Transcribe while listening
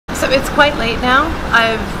it's quite late now.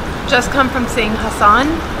 I've just come from seeing Hassan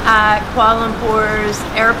at Kuala Lumpur's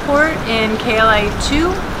airport in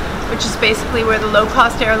KLA2, which is basically where the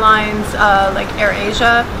low-cost airlines like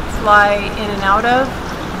AirAsia fly in and out of.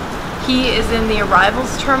 He is in the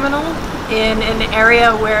arrivals terminal in an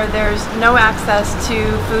area where there's no access to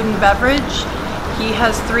food and beverage. He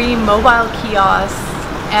has 3 mobile kiosks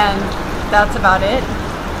and that's about it.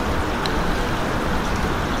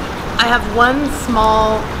 I have one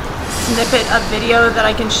small snippet of video that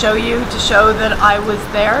I can show you to show that I was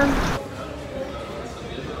there.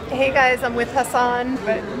 Hey guys, I'm with Hassan.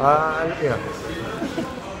 Yeah.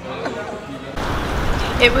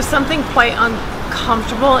 It was something quite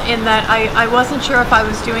uncomfortable in that I wasn't sure if I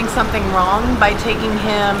was doing something wrong by taking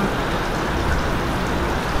him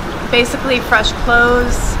basically fresh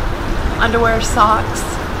clothes, underwear, socks.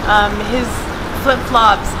 His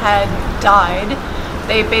flip-flops had died.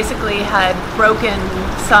 They basically had broken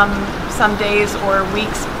some days or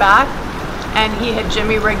weeks back, and he had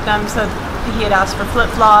jimmy rigged them, so he had asked for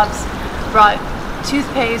flip-flops, brought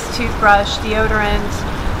toothpaste, toothbrush, deodorant,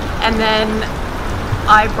 and then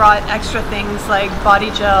I brought extra things like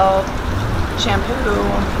body gel, shampoo,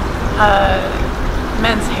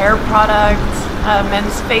 men's hair product,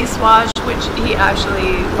 men's face wash, which he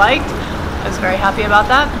actually liked. I was very happy about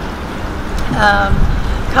that.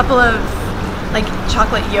 A couple of like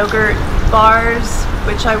chocolate yogurt bars,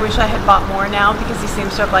 which I wish I had bought more now because he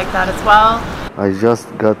seems to have liked that as well. I just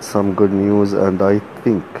got some good news and I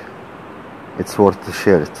think it's worth to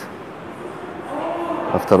share it.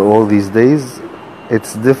 After all these days,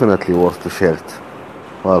 it's definitely worth to share it.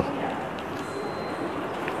 Well,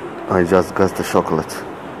 I just got the chocolate.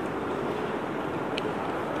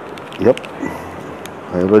 Yep,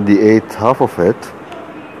 I already ate half of it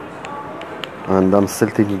and I'm still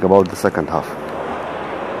thinking about the second half.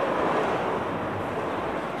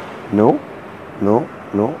 No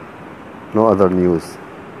other news.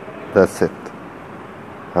 That's it.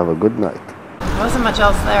 Have a good night. There wasn't much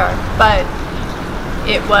else there, but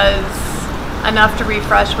it was enough to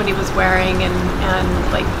refresh what he was wearing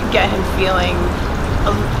and like get him feeling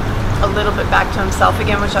a little bit back to himself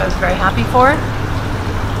again, which I was very happy for.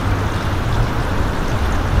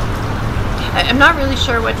 I'm not really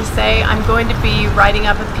sure what to say. I'm going to be writing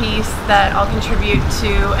up a piece that I'll contribute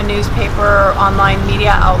to a newspaper or online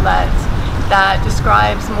media outlet that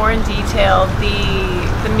describes more in detail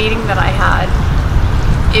the meeting that I had.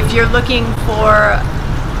 If you're looking for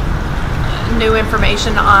new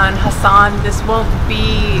information on Hassan, this won't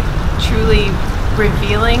be truly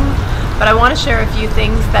revealing, but I want to share a few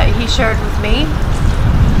things that he shared with me.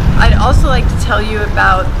 I'd also like to tell you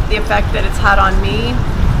about the effect that it's had on me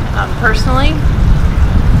personally.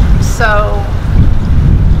 So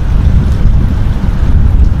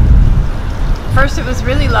first, it was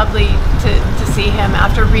really lovely to see him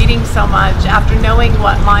after reading so much, after knowing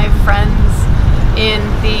what my friends in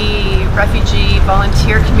the refugee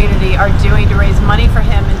volunteer community are doing to raise money for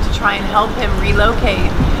him and to try and help him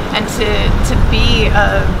relocate and to be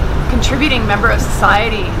a contributing member of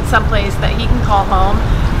society in some place that he can call home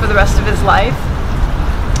for the rest of his life.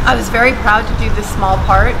 I was very proud to do this small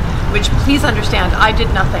part, which, please understand, I did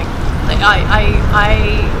nothing. Like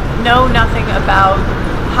I know nothing about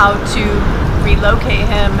how to relocate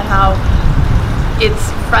him, how it's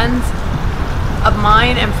friends of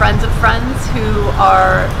mine and friends of friends who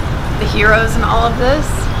are the heroes in all of this.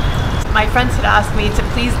 My friends had asked me to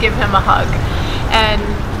please give him a hug, and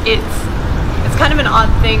it's kind of an odd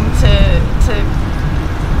thing to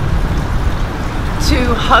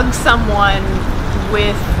hug someone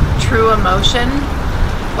with true emotion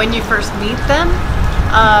when you first meet them,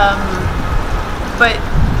 but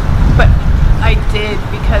I did,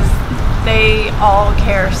 because they all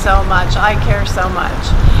care so much. I care so much,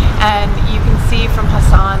 and you can see from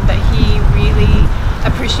Hassan that he really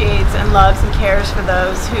appreciates and loves and cares for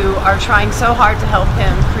those who are trying so hard to help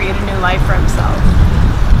him create a new life for himself.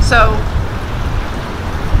 So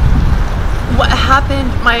what happened,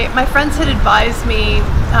 my friends had advised me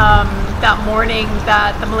that morning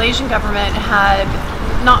that the Malaysian government had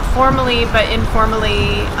not formally but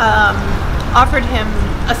informally offered him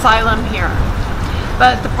asylum here.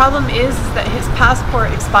 But the problem is that his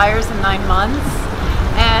passport expires in 9 months,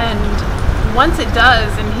 and once it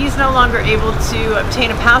does and he's no longer able to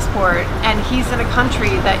obtain a passport and he's in a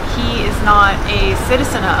country that he is not a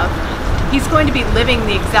citizen of, he's going to be living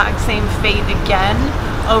the exact same fate again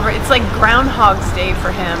over. It's like Groundhog's Day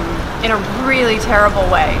for him in a really terrible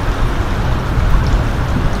way.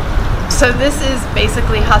 So this is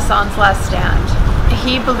basically Hassan's last stand.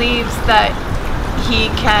 He believes that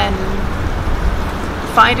he can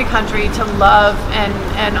find a country to love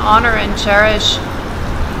and honor and cherish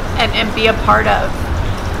and be a part of.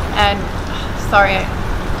 And sorry,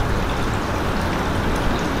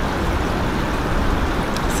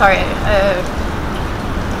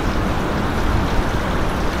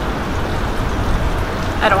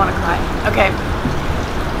 I don't want to cry. Okay.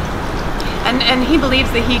 And he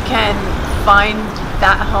believes that he can find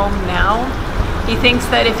that home now. He thinks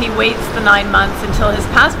that if he waits the 9 months until his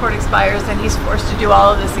passport expires and he's forced to do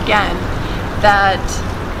all of this again, that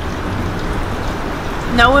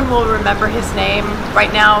no one will remember his name.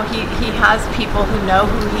 Right now he has people who know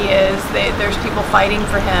who he is. There's people fighting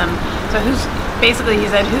for him. So basically he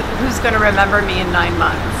said, who's going to remember me in 9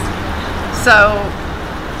 months? So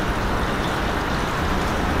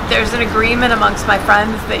there's an agreement amongst my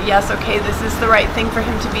friends that yes, okay, this is the right thing for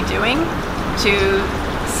him to be doing, to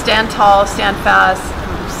stand tall, stand fast,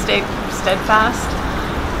 stay steadfast,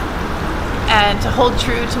 and to hold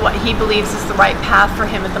true to what he believes is the right path for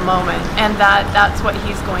him at the moment, and that's what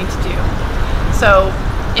he's going to do. So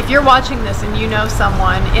if you're watching this and you know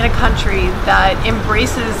someone in a country that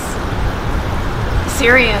embraces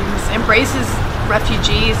Syrians, embraces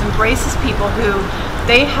refugees, embraces people who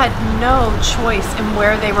they had no choice in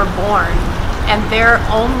where they were born, and they're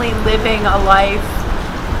only living a life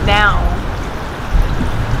now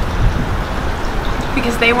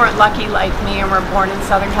because they weren't lucky like me and were born in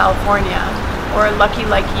Southern California, or lucky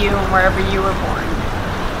like you and wherever you were born.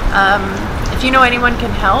 If you know anyone that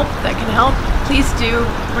can help, please do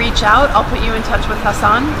reach out. I'll put you in touch with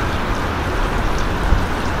Hassan.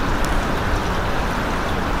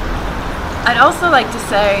 I'd also like to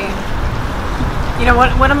say, you know,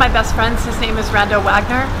 one of my best friends, his name is Rando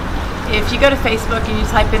Wagner. If you go to Facebook and you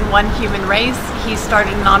type in One Human Race, he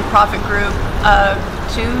started a nonprofit group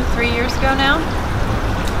 2-3 years ago now.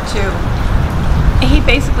 He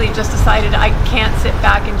basically just decided, I can't sit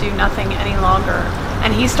back and do nothing any longer.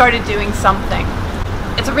 And he started doing something.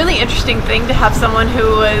 It's a really interesting thing to have someone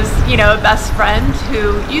who was, you know, a best friend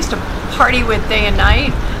who used to party with day and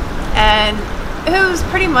night, and who's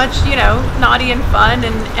pretty much, you know, naughty and fun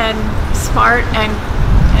and smart and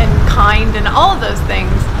kind and all of those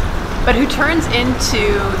things, but who turns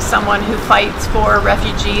into someone who fights for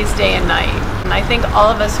refugees day and night. And I think all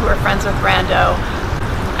of us who are friends with Rando,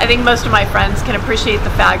 I think most of my friends can appreciate the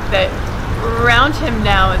fact that around him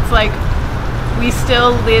now, it's like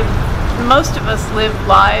most of us live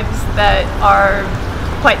lives that are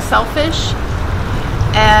quite selfish,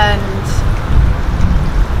 and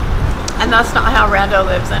that's not how Rando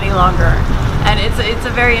lives any longer. And it's a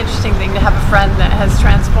very interesting thing to have a friend that has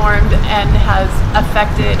transformed and has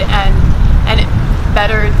affected and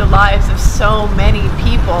bettered the lives of so many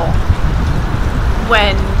people.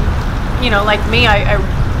 When, you know, like me, I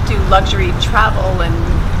do luxury travel and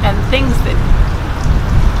things that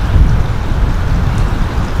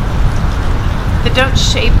don't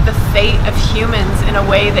shape the fate of humans in a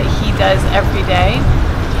way that he does every day.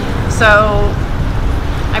 So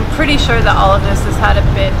I'm pretty sure that all of this has had a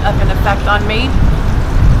bit of an effect on me.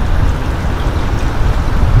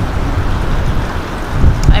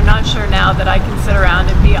 I'm not sure now that I can sit around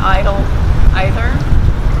and be idle either.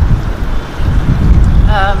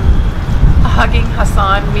 Hugging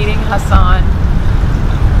Hassan, meeting Hassan,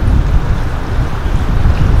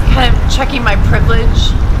 kind of checking my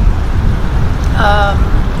privilege.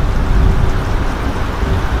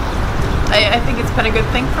 I think it's been a good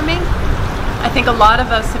thing for me. I think a lot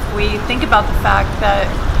of us, if we think about the fact that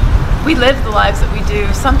we live the lives that we do,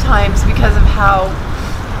 sometimes because of how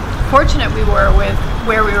fortunate we were with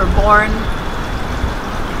where we were born,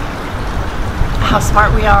 how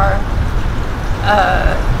smart we are,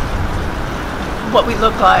 what we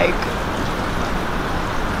look like.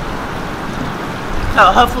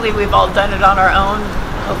 Oh, hopefully we've all done it on our own.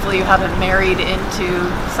 Hopefully you haven't married into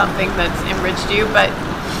something that's enriched you, but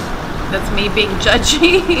that's me being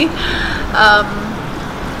judgy.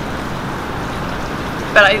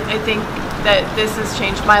 But I think that this has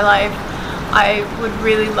changed my life. I would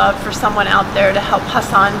really love for someone out there to help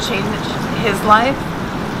Hassan change his life.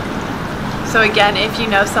 So again, if you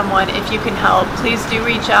know someone, if you can help, please do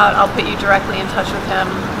reach out. I'll put you directly in touch with him.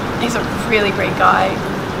 He's a really great guy,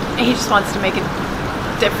 and he just wants to make a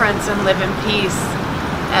difference and live in peace.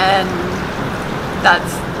 And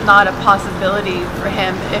that's not a possibility for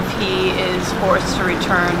him if he is forced to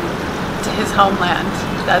return to his homeland.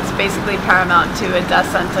 That's basically paramount to a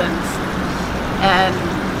death sentence. And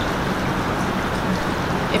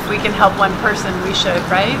if we can help one person, we should,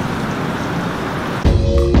 right?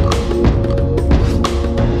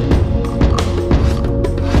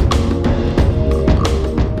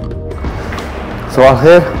 صباح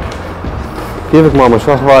الخير. كيفك ماما؟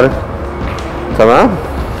 شو اخبارك؟ تمام؟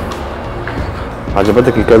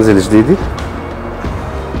 عجبتك الكنزة الجديدة؟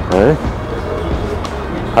 ايه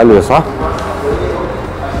حلوة صح؟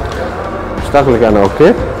 اشتاق لك انا.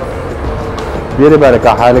 اوكي ديري بالك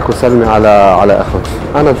على حالك وسلمي على اخوك.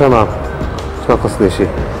 انا تمام مش ناقصني شيء.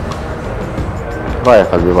 باي يا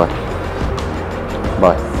قلبي. باي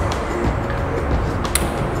باي.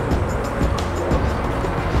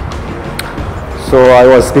 So I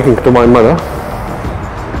was speaking to my mother.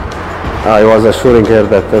 I was assuring her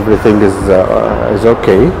that everything is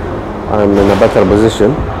okay. I'm in a better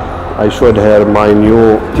position. I showed her my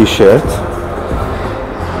new t-shirt.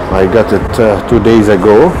 I got it 2 days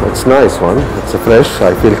ago. It's a nice one. It's fresh.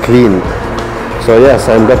 I feel clean. So yes,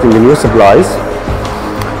 I'm getting new supplies.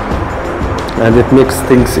 And it makes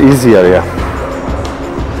things easier, yeah.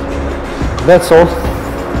 That's all.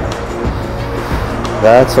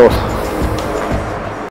 That's all.